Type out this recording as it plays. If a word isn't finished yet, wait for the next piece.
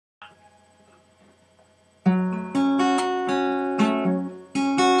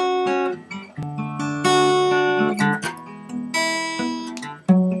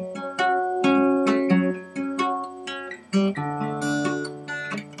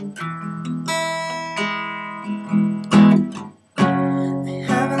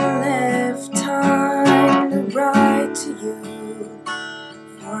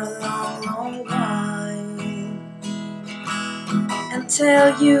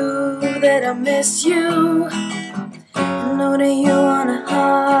you that I miss you. I know that you wanna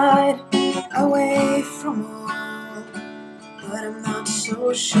hide away from all, but I'm not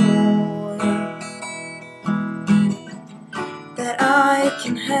so sure that I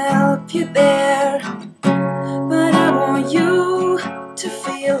can help you there. But I want you to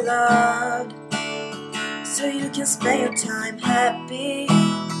feel loved, so you can spend your time happy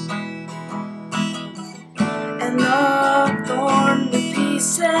and not torn to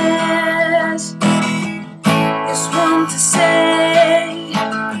pieces. Just want to say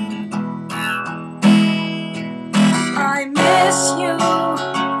I miss you.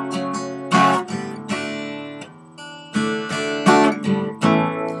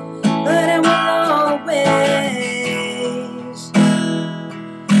 But I will always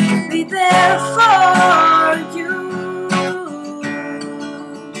be there for you.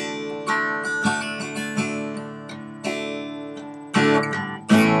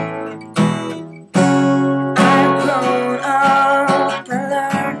 I've grown up and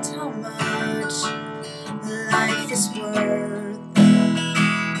learned how much life is worth,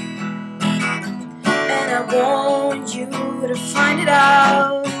 and I want you to find it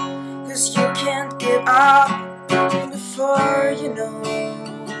out, 'cause you can't give up before you know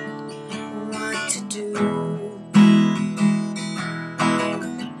what to do.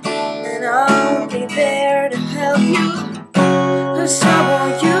 And I'll be there to help you, 'cause I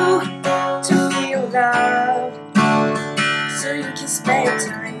want you to feel loved, so you can spend your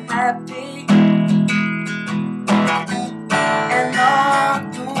time happy and not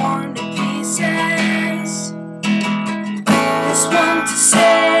torn to pieces. Just want to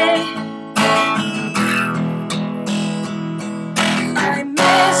say I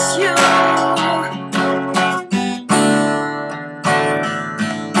miss you.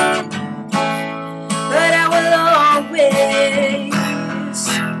 But I will always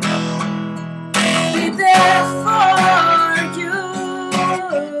be there for you.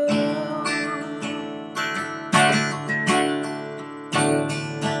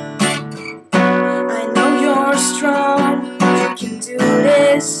 I know you're strong, you can do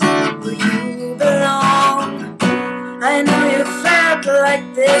this, where you belong. I know you felt like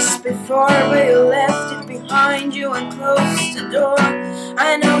this before, but you left it behind you and closed the door.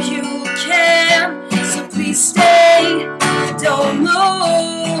 I know you can, so please stay, don't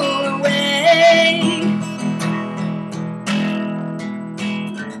move away.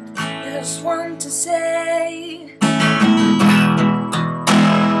 Just want to say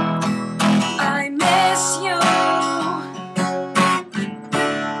I miss you.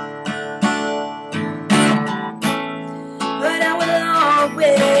 But I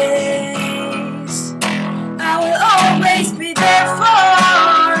will always be there for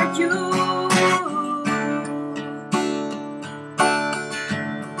you.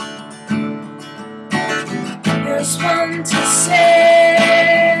 Just want to say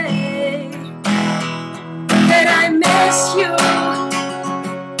that I miss you.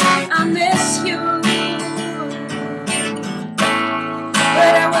 I miss you.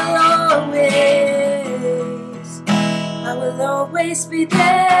 But I will always be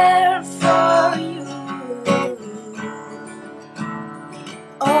there for you.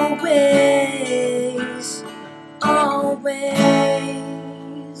 Always, always.